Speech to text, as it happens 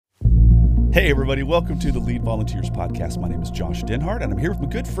Hey everybody, welcome to the Lead Volunteers Podcast. My name is Josh Denhart, and I'm here with my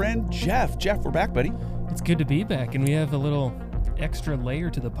good friend, Jeff. Jeff, we're back, buddy. It's good to be back, and we have a little extra layer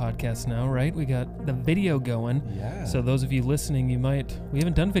to the podcast now, right? We got the video going. Yeah. So those of you listening, we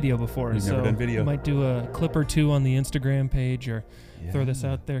haven't done video before. We've never done video. We might do a clip or two on the Instagram page or throw this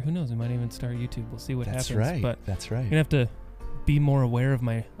out there. Who knows? We might even start YouTube. We'll see what happens. Right. But That's right. I'm going to have to be more aware of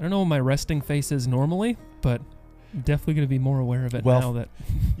I don't know what my resting face is normally, but I'm definitely going to be more aware of it now that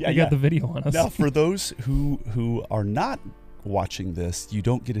I got the video on us. Now, for those who are not watching this, you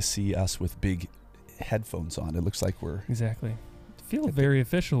don't get to see us with big headphones on. It looks like we're... Exactly. Feel very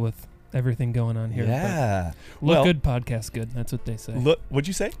official with everything going on here. Yeah. Look good, podcast good. That's what they say. What'd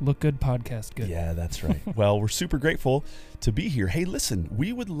you say? Look good, podcast good. Yeah, that's right. Well, we're super grateful to be here. Hey, listen,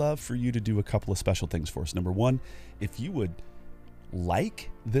 we would love for you to do a couple of special things for us. Number one, if you would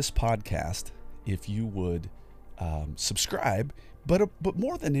like this podcast, if you would subscribe, but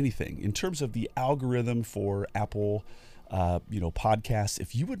more than anything, in terms of the algorithm for Apple, podcasts,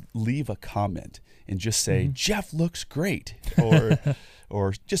 if you would leave a comment and just say, Jeff looks great,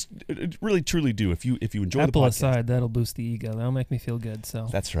 or just really truly do. If you enjoy Apple the podcast. aside, that'll boost the ego. That'll make me feel good. So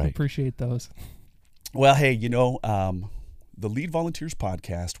that's right. I appreciate those. Well, hey, the Lead Volunteers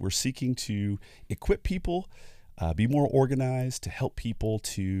Podcast, we're seeking to equip people, be more organized, to help people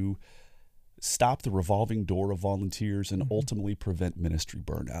to stop the revolving door of volunteers and ultimately prevent ministry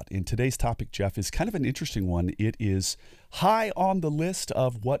burnout. And today's topic, Jeff, is kind of an interesting one. It is high on the list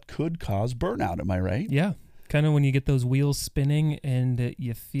of what could cause burnout. Am I right? Yeah. Kind of when you get those wheels spinning and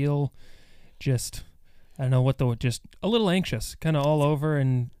you feel just a little anxious, kind of all over,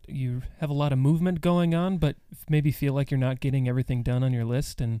 and you have a lot of movement going on, but maybe feel like you're not getting everything done on your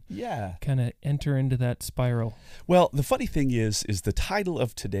list and kind of enter into that spiral. Well, the funny thing is the title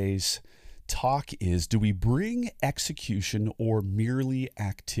of today's talk is, do we bring execution or merely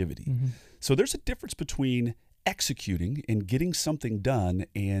activity? So there's a difference between executing and getting something done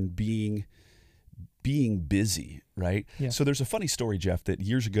and being busy, right? Yeah. So there's a funny story, Jeff, that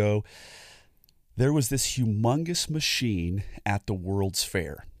years ago, there was this humongous machine at the World's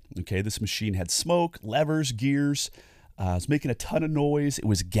Fair. Okay, this machine had smoke, levers, gears. It was making a ton of noise. It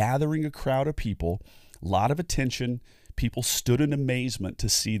was gathering a crowd of people, a lot of attention. People stood in amazement to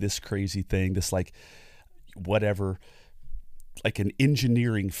see this crazy thing, this like an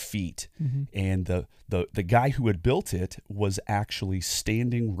engineering feat. And the guy who had built it was actually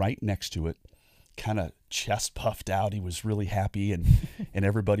standing right next to it, kind of chest puffed out. He was really happy, and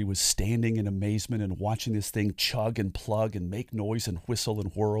everybody was standing in amazement and watching this thing chug and plug and make noise and whistle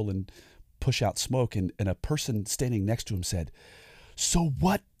and whirl and push out smoke. And a person standing next to him said, "So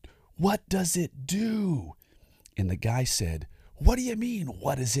what does it do?" And the guy said, "What do you mean,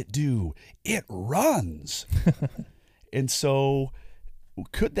 what does it do? It runs." And so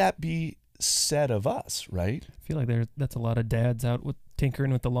could that be said of us, right? I feel like that's a lot of dads out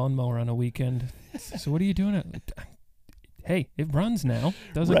tinkering with the lawnmower on a weekend. So what are you doing? Hey, it runs now.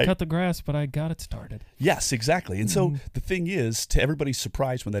 Doesn't cut the grass, but I got it started. Yes, exactly. And so the thing is, to everybody's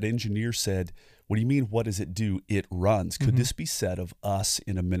surprise, when that engineer said, "What do you mean, what does it do? It runs." Could this be said of us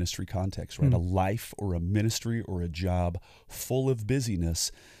in a ministry context, right? A life or a ministry or a job full of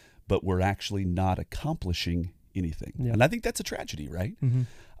busyness, but we're actually not accomplishing anything. Yeah. And I think that's a tragedy, right?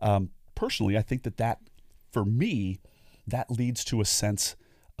 Personally, I think that for me, that leads to a sense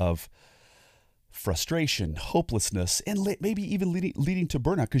of frustration, hopelessness, and maybe even leading to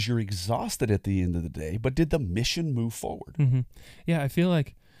burnout because you're exhausted at the end of the day. But did the mission move forward? Yeah, I feel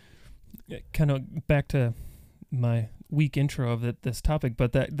like, kind of back to my weak intro of this topic,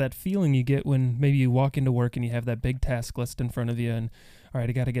 but that feeling you get when maybe you walk into work and you have that big task list in front of you, and all right,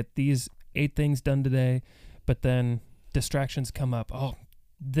 I got to get these 8 things done today, but then distractions come up. Oh,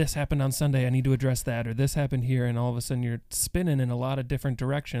 this happened on Sunday, I need to address that, or this happened here, and all of a sudden you're spinning in a lot of different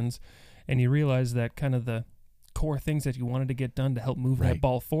directions, and you realize that kind of the core things that you wanted to get done to help move that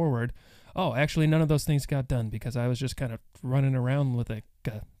ball forward, actually none of those things got done because I was just kind of running around with a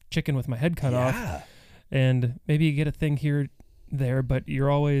chicken with my head cut off. And maybe you get a thing here, there, but you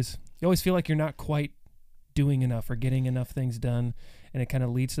always feel like you're not quite doing enough or getting enough things done, and it kind of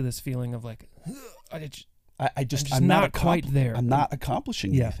leads to this feeling of like, I'm not quite there. I'm not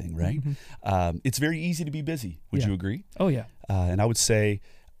accomplishing anything, right? It's very easy to be busy. Would you agree? Oh, yeah. And I would say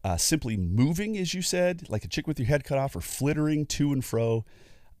simply moving, as you said, like a chick with your head cut off, or flittering to and fro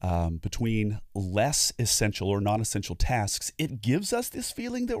between less essential or non-essential tasks, it gives us this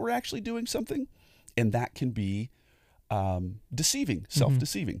feeling that we're actually doing something, and that can be deceiving,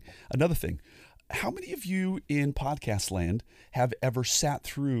 self-deceiving. Another thing, how many of you in podcast land have ever sat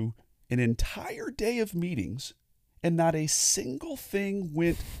through an entire day of meetings and not a single thing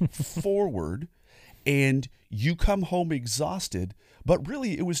went forward, and you come home exhausted, but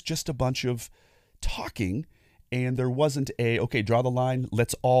really it was just a bunch of talking, and there wasn't okay, draw the line,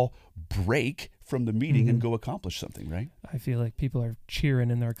 let's all break from the meeting and go accomplish something, right? I feel like people are cheering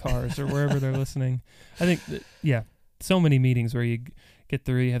in their cars or wherever they're listening. I think, so many meetings where you get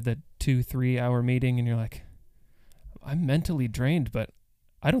through, you have that 2-3 hour meeting, and you're like, I'm mentally drained, but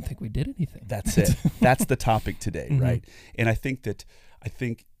I don't think we did anything. That's it. That's the topic today, right? And I think that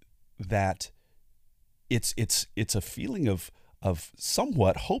it's a feeling of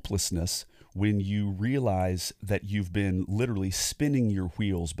somewhat hopelessness when you realize that you've been literally spinning your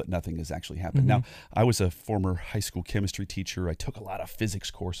wheels, but nothing has actually happened. Now, I was a former high school chemistry teacher. I took a lot of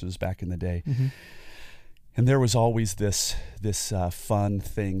physics courses back in the day. And there was always this fun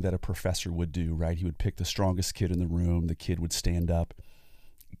thing that a professor would do, right? He would pick the strongest kid in the room. The kid would stand up.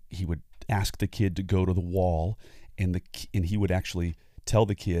 He would ask the kid to go to the wall, and he would actually tell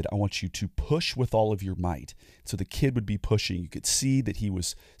the kid, I want you to push with all of your might. So the kid would be pushing. You could see that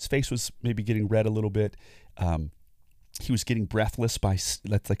his face was maybe getting red a little bit. He was getting breathless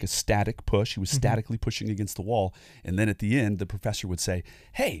that's like a static push. He was statically pushing against the wall. And then at the end, the professor would say,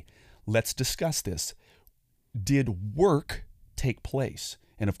 hey, let's discuss this. Did work take place?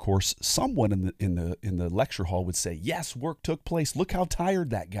 And of course, someone in the lecture hall would say, yes, work took place. Look how tired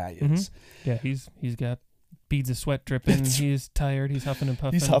that guy is. Yeah, he's got beads of sweat dripping. He's tired. He's huffing and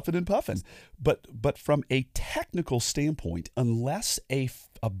puffing. He's huffing and puffing. But from a technical standpoint, unless a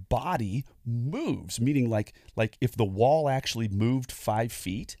body moves, meaning like if the wall actually moved 5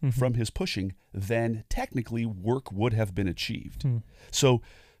 feet from his pushing, then technically work would have been achieved. So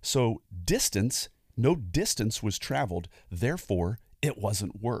distance, no distance was traveled. Therefore, it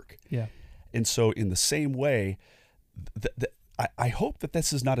wasn't work. Yeah. And so in the same way, I hope that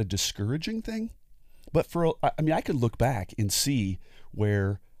this is not a discouraging thing. But I could look back and see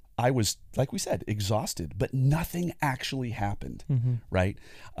where I was, like we said, exhausted, but nothing actually happened, right?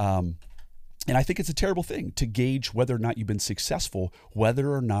 And I think it's a terrible thing to gauge whether or not you've been successful,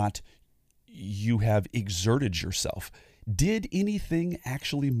 whether or not you have exerted yourself. Did anything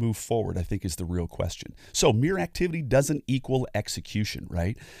actually move forward, I think, is the real question. So mere activity doesn't equal execution,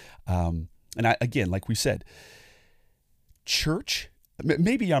 right? And again, like we said, church,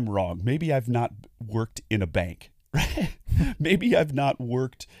 maybe I'm wrong. Maybe I've not worked in a bank, right? Maybe I've not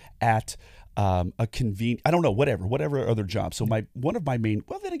worked at a I don't know, whatever other job. So one of my main,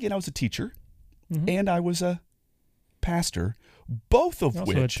 then again, I was a teacher and I was a pastor, both of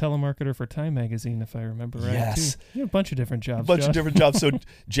also which. a telemarketer for Time Magazine, if I remember right. Yes. Too. You have a bunch of different jobs. Different jobs. So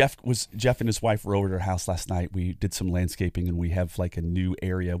Jeff and his wife were over at our house last night. We did some landscaping and we have like a new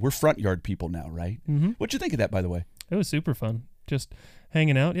area. We're front yard people now, right? What'd you think of that, by the way? It was super fun. Just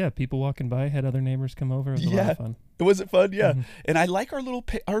hanging out. Yeah. People walking by, had other neighbors come over. It was a lot of fun. Was it fun? Yeah. And I like our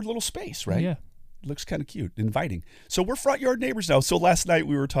little space, right? Yeah. It looks kind of cute, inviting. So we're front yard neighbors now. So last night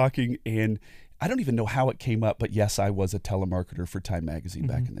we were talking, and I don't even know how it came up, but yes, I was a telemarketer for Time Magazine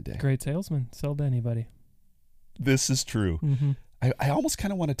back in the day. Great salesman. Sold to anybody. This is true. I almost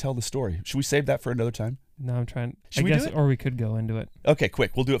kind of want to tell the story. Should we save that for another time? No, I'm trying. Should we do it? Or we could go into it. Okay,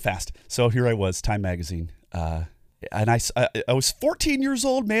 quick. We'll do it fast. So here I was, Time Magazine. And I was 14 years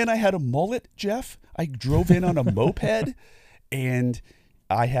old, man. I had a mullet, Jeff. I drove in on a moped, and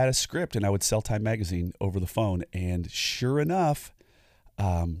I had a script, and I would sell Time Magazine over the phone. And sure enough,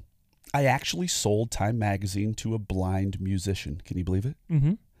 I actually sold Time Magazine to a blind musician. Can you believe it?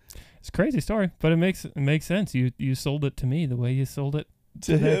 It's a crazy story, but it makes sense. You sold it to me the way you sold it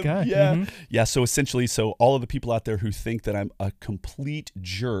to him, that guy. Yeah. Yeah. So essentially, all of the people out there who think that I'm a complete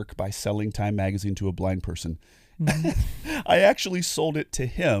jerk by selling Time Magazine to a blind person, I actually sold it to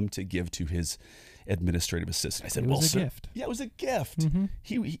him to give to his administrative assistant. I said, it was a gift. Yeah, it was a gift.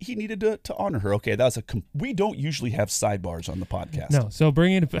 He needed to honor her. Okay, that was we don't usually have sidebars on the podcast. No, so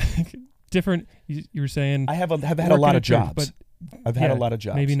bringing it back, different. You were saying I have had a lot of jobs. But I've had a lot of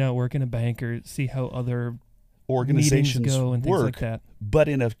jobs. Maybe not work in a bank or see how other organizations go and things work like that. But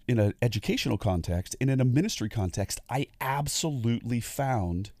in an educational context, in a ministry context, I absolutely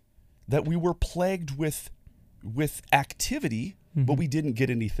found that we were plagued with activity, but we didn't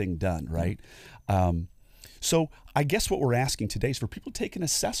get anything done, right? So I guess what we're asking today is for people to take an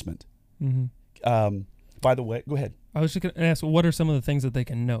assessment. By the way, go ahead. I was just going to ask, what are some of the things that they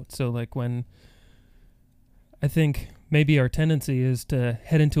can note? So like when I think maybe our tendency is to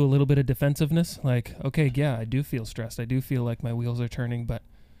head into a little bit of defensiveness, like, okay, yeah, I do feel stressed. I do feel like my wheels are turning, but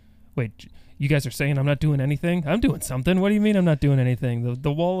wait, you guys are saying I'm not doing anything? I'm doing something. What do you mean I'm not doing anything?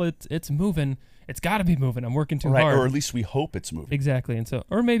 The wall, it's moving. It's got to be moving. I'm working too hard. Or at least we hope it's moving. Exactly. And so,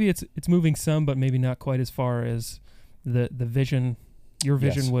 or maybe it's moving some, but maybe not quite as far as the vision, your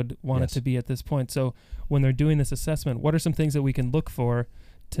vision Yes. would want Yes. it to be at this point. So when they're doing this assessment, what are some things that we can look for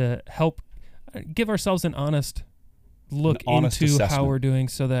to help give ourselves an honest look honest into how assessment. we're doing,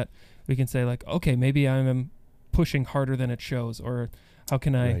 so that we can say like, okay, maybe I'm pushing harder than it shows, or how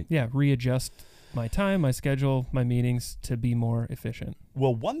can I Right. readjust my time, my schedule, my meetings to be more efficient?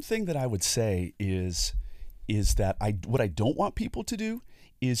 Well, one thing that I would say is that what I don't want people to do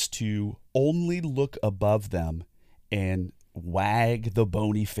is to only look above them and wag the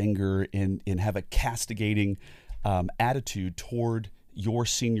bony finger and have a castigating attitude toward your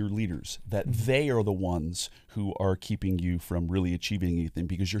senior leaders, that they are the ones who are keeping you from really achieving anything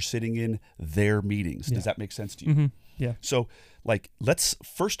because you're sitting in their meetings. Yeah. Does that make sense to you? Mm-hmm. Yeah. So, like, let's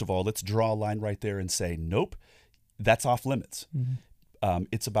draw a line right there and say, nope, that's off limits. Mm-hmm.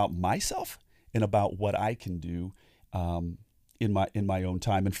 It's about myself and about what I can do in my own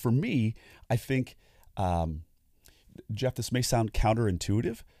time. And for me, I think, Jeff, this may sound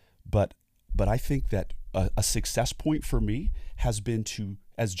counterintuitive, but I think that a success point for me has been to,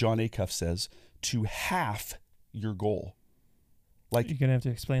 as Jon Acuff says, to half your goal. Like, You're gonna have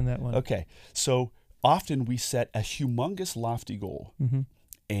to explain that one. okay, so often we set a humongous, lofty goal, Mm-hmm.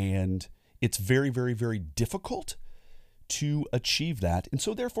 and it's very, very, very difficult to achieve that, and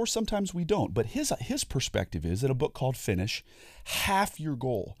so therefore sometimes we don't. But his perspective is, in a book called Finish, half your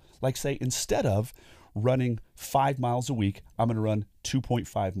goal. Like, say, instead of running 5 miles a week, I'm going to run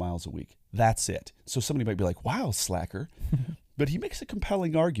 2.5 miles a week. That's it. So somebody might be like, wow, slacker. But he makes a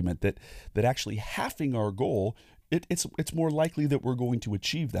compelling argument that actually halving our goal, it's more likely that we're going to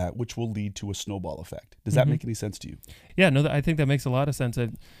achieve that, which will lead to a snowball effect. Does that Mhm. make any sense to you? Yeah, no, I think that makes a lot of sense.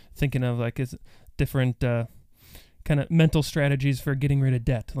 I'm thinking of like is different kind of mental strategies for getting rid of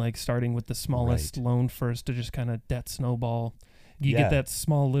debt, like starting with the smallest Right. loan first to just kind of debt snowball. You Yeah. get that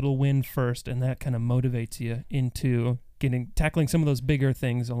small little win first, and that kind of motivates you into tackling some of those bigger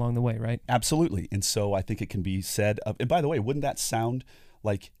things along the way, right? Absolutely. And so I think it can be said of, and by the way, wouldn't that sound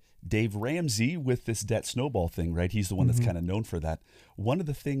like Dave Ramsey with this debt snowball thing, right? He's the one Mhm. that's kind of known for that. One of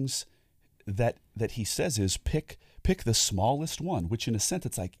the things that he says is pick the smallest one, which in a sense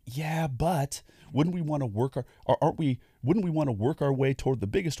it's like, yeah, but wouldn't we want to work wouldn't we want to work our way toward the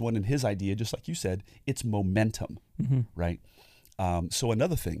biggest one? And his idea, just like you said, it's momentum, Mm-hmm. right? So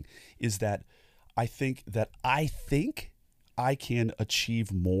another thing is that I think I can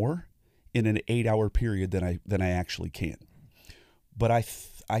achieve more in an 8-hour period than I actually can. But I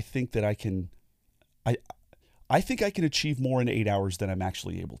think that I think I can achieve more in 8 hours than I'm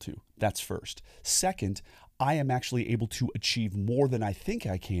actually able to. That's first. Second, I am actually able to achieve more than I think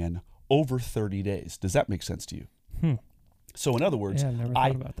I can over 30 days. Does that make sense to you? Hmm. So in other words, Yeah, I've never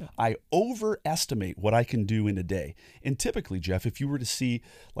thought about that. I overestimate what I can do in a day. And typically, Jeff, if you were to see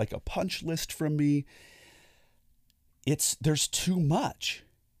like a punch list from me, there's too much.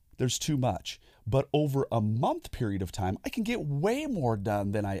 There's too much. But over a month period of time, I can get way more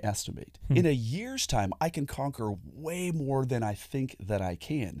done than I estimate. In a year's time, I can conquer way more than I think that I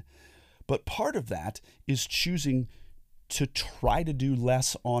can. But part of that is choosing to try to do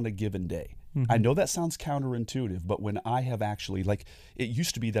less on a given day. I know that sounds counterintuitive, but when I have actually, like, it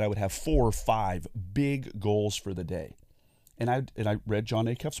used to be that I would have 4 or 5 big goals for the day. And I read Jon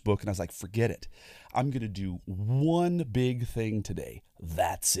Acuff's book and I was like, forget it. I'm going to do one big thing today.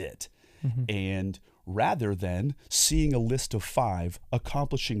 That's it. And rather than seeing a list of 5,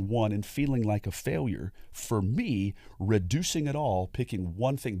 accomplishing one and feeling like a failure, for me, reducing it all, picking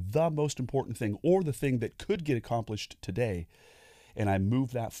one thing, the most important thing, or the thing that could get accomplished today, and I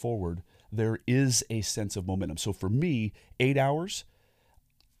move that forward, there is a sense of momentum. So for me, 8 hours,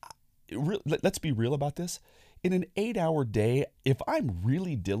 let's be real about this. In an 8-hour day, if I'm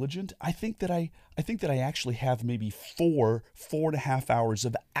really diligent, I think that I actually have maybe 4.5 hours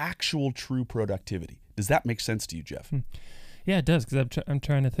of actual true productivity. Does that make sense to you, Jeff? Yeah, it does, because I'm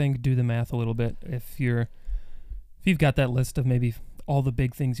trying to do the math a little bit. If you've got that list of maybe all the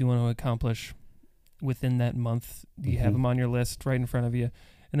big things you want to accomplish within that month, you have them on your list right in front of you,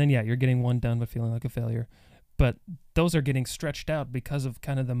 and then you're getting one done but feeling like a failure. But those are getting stretched out because of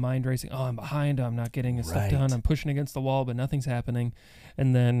kind of the mind racing. Oh, I'm behind. I'm not getting this stuff done. I'm pushing against the wall, but nothing's happening.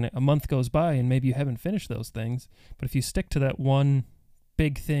 And then a month goes by and maybe you haven't finished those things. But if you stick to that one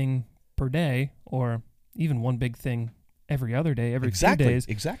big thing per day, or even one big thing every other day, every few days,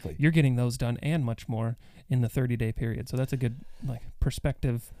 exactly, you're getting those done and much more in the 30-day period. So that's a good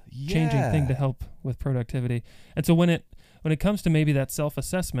perspective changing thing to help with productivity. And so when it comes to maybe that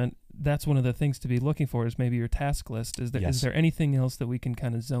self-assessment, that's one of the things to be looking for is maybe your task list. Is there anything else that we can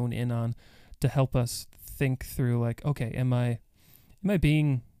kind of zone in on to help us think through, like, okay, am I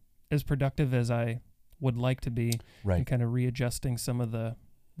being as productive as I would like to be, Right. and kind of readjusting some of the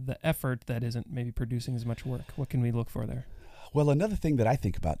effort that isn't maybe producing as much work. What can we look for there? Well, another thing that I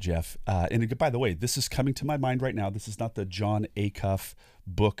think about, Jeff, and by the way, this is coming to my mind right now. This is not the Jon Acuff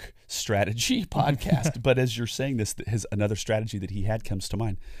book strategy podcast, but as you're saying this, another strategy that he had comes to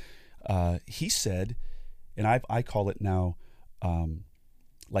mind. He said, and I call it now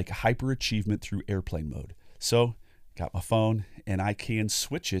like hyperachievement through airplane mode. So got my phone and I can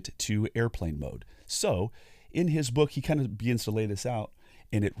switch it to airplane mode. So in his book, he kind of begins to lay this out,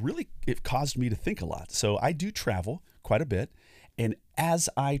 and it caused me to think a lot. So I do travel quite a bit. And as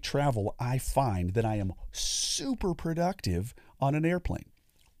I travel, I find that I am super productive on an airplane.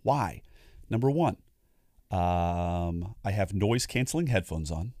 Why? Number one, I have noise canceling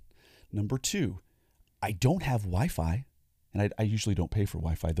headphones on. Number two, I don't have Wi-Fi. And I usually don't pay for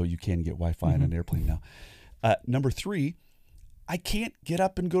Wi-Fi, though you can get Wi-Fi on an airplane now. Number three, I can't get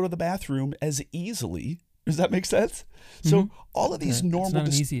up and go to the bathroom as easily. Does that make sense? So all of these normal... It's not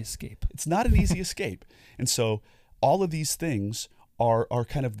an easy escape. It's not an easy escape. And so all of these things are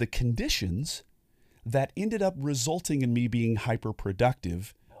kind of the conditions that ended up resulting in me being hyper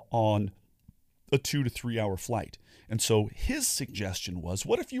productive on a 2 to 3 hour flight. And so his suggestion was,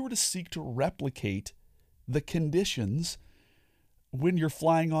 what if you were to seek to replicate the conditions when you're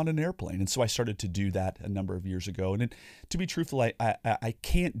flying on an airplane? And so I started to do that a number of years ago. And to be truthful, I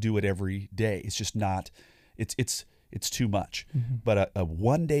can't do it every day. It's just not, it's too much. But a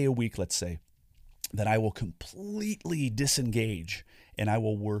 1 day a week, let's say, that I will completely disengage and I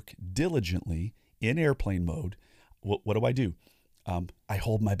will work diligently in airplane mode. What do? I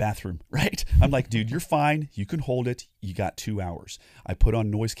hold my bathroom, right? I'm like, dude, you're fine. You can hold it. You got 2 hours. I put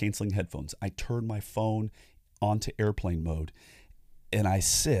on noise canceling headphones. I turn my phone onto airplane mode, and I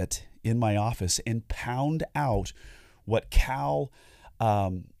sit in my office and pound out what Cal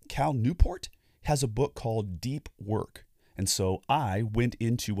Newport has a book called Deep Work. And so I went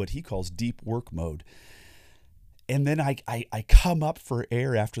into what he calls deep work mode. And then I come up for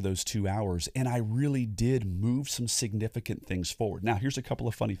air after those 2 hours, and I really did move some significant things forward. Now, here's a couple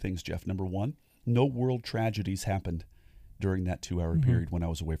of funny things, Jeff. Number one, no world tragedies happened during that 2 hour period when I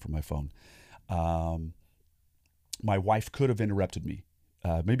was away from my phone. My wife could have interrupted me.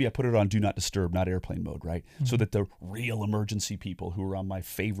 Maybe I put it on do not disturb, not airplane mode, right? So that the real emergency people who are on my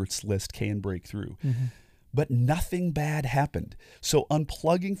favorites list can break through. But nothing bad happened. So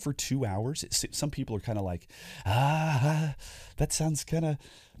unplugging for 2 hours, some people are kind of like, that sounds kind of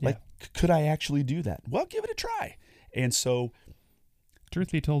like, could I actually do that? Well, give it a try. And so,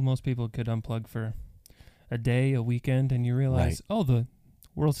 truth be told, most people could unplug for a day, a weekend, and you realize, oh, the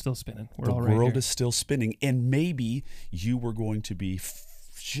world's still spinning. The world is still spinning, and maybe you were going to be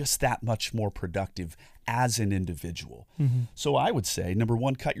just that much more productive as an individual. So I would say, number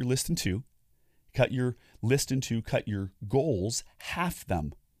one, cut your list in two. Cut your list in two, cut your goals, half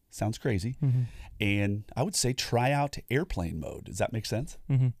them. Sounds crazy. And I would say try out airplane mode. Does that make sense?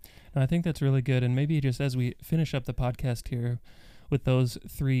 No, I think that's really good. And maybe just as we finish up the podcast here with those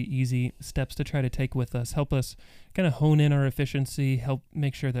 3 easy steps to try to take with us, help us kind of hone in our efficiency, help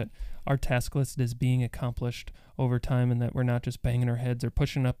make sure that our task list is being accomplished over time and that we're not just banging our heads or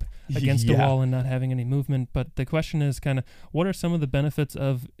pushing up against a wall and not having any movement. But the question is kind of, what are some of the benefits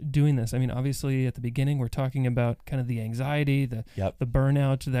of doing this? I mean, obviously at the beginning, we're talking about kind of the anxiety, the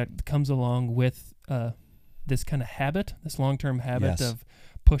burnout that comes along with this kind of habit, this long-term habit of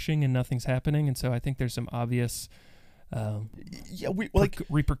pushing and nothing's happening. And so I think there's some obvious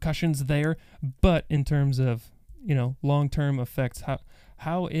repercussions there. But in terms of, long-term effects,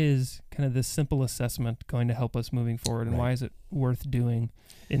 how is kind of this simple assessment going to help us moving forward, and why is it worth doing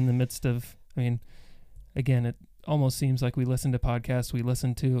in the midst of, again, it almost seems like we listen to podcasts,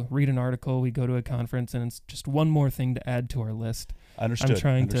 read an article, we go to a conference, and it's just one more thing to add to our list.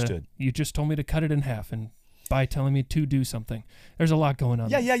 Understood. You just told me to cut it in half, and by telling me to do something, there's a lot going on.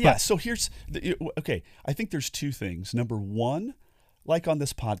 Yeah. So I think there's 2 things. Number one, like on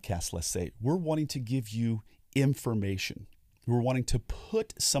this podcast, let's say, we're wanting to give you information. We're wanting to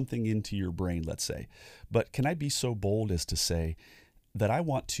put something into your brain, let's say. But can I be so bold as to say that I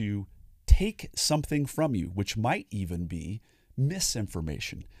want to take something from you, which might even be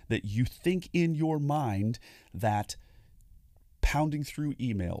misinformation, that you think in your mind that pounding through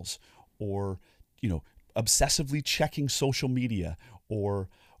emails or, obsessively checking social media or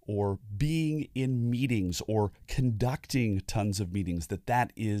being in meetings or conducting tons of meetings,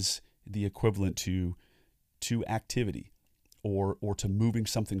 that is the equivalent to activity or to moving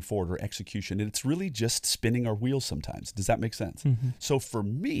something forward or execution. And it's really just spinning our wheels sometimes. Does that make sense? So for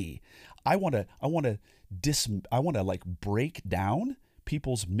me, I want to like break down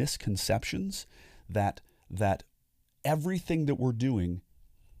people's misconceptions that everything that we're doing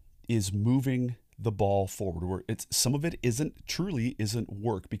is moving the ball forward. Some of it truly isn't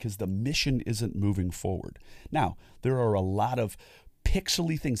work because the mission isn't moving forward. Now, there are a lot of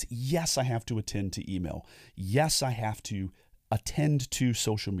pixely things. Yes, I have to attend to email. Yes, I have to attend to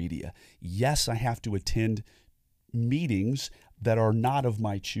social media. Yes, I have to attend meetings that are not of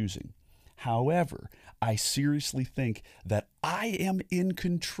my choosing. However, I seriously think that I am in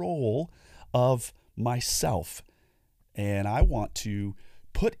control of myself, and I want to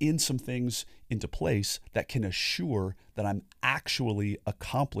put in some things into place that can assure that I'm actually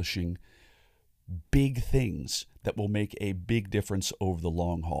accomplishing big things that will make a big difference over the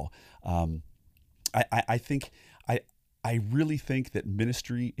long haul. I really think that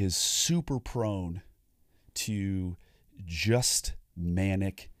ministry is super prone to just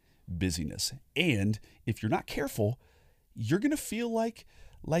manic busyness. And if you're not careful, you're going to feel like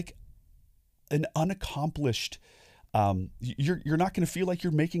an unaccomplished, you're not going to feel like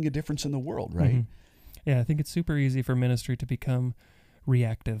you're making a difference in the world, right? Mm-hmm. Yeah, I think it's super easy for ministry to become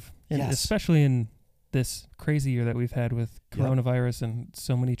reactive. And Yes. especially in this crazy year that we've had with coronavirus and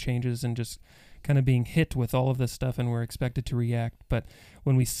so many changes and just kind of being hit with all of this stuff, and we're expected to react. But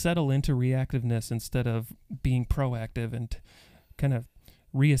when we settle into reactiveness instead of being proactive and kind of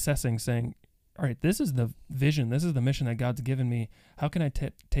reassessing, saying, all right, this is the vision, this is the mission that God's given me. How can I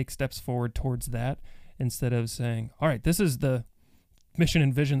take steps forward towards that, instead of saying, all right, this is the mission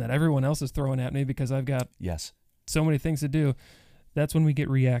and vision that everyone else is throwing at me because I've got so many things to do. That's when we get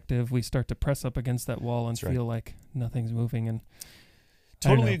reactive. We start to press up against that wall and feel like nothing's moving. And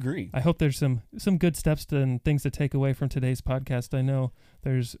totally agree. I hope there's some good steps and things to take away from today's podcast. I know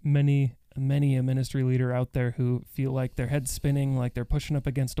there's many a ministry leader out there who feel like their head's spinning, like they're pushing up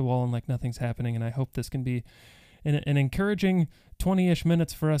against a wall and like nothing's happening. And I hope this can be an encouraging 20-ish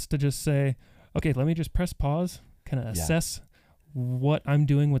minutes for us to just say, okay, let me just press pause, kind of assess what I'm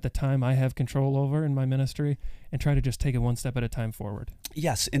doing with the time I have control over in my ministry, and try to just take it one step at a time forward.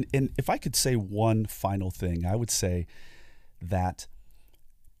 Yes, and if I could say one final thing, I would say that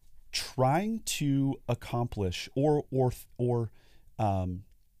trying to accomplish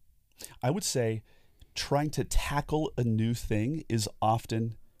I would say trying to tackle a new thing is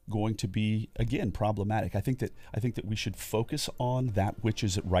often going to be, again, problematic. I think that we should focus on that which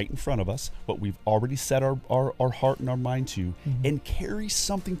is right in front of us, what we've already set our heart and our mind to, and carry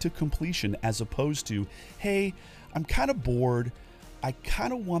something to completion, as opposed to, hey, I'm kind of bored, I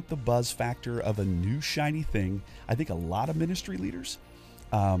kind of want the buzz factor of a new shiny thing. I think a lot of ministry leaders,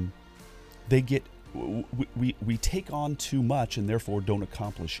 we take on too much and therefore don't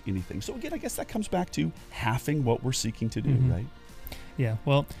accomplish anything. So again, I guess that comes back to halving what we're seeking to do, right? Yeah,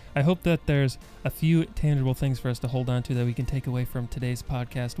 well, I hope that there's a few tangible things for us to hold on to that we can take away from today's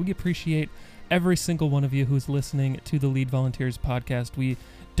podcast. We appreciate every single one of you who's listening to the Lead Volunteers podcast. We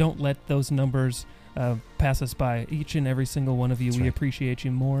don't let those numbers pass us by. Each and every single one of you, we appreciate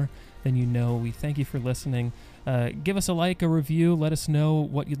you more than you know. We thank you for listening. Give us a like, a review. Let us know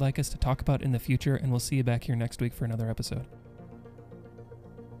what you'd like us to talk about in the future, and we'll see you back here next week for another episode.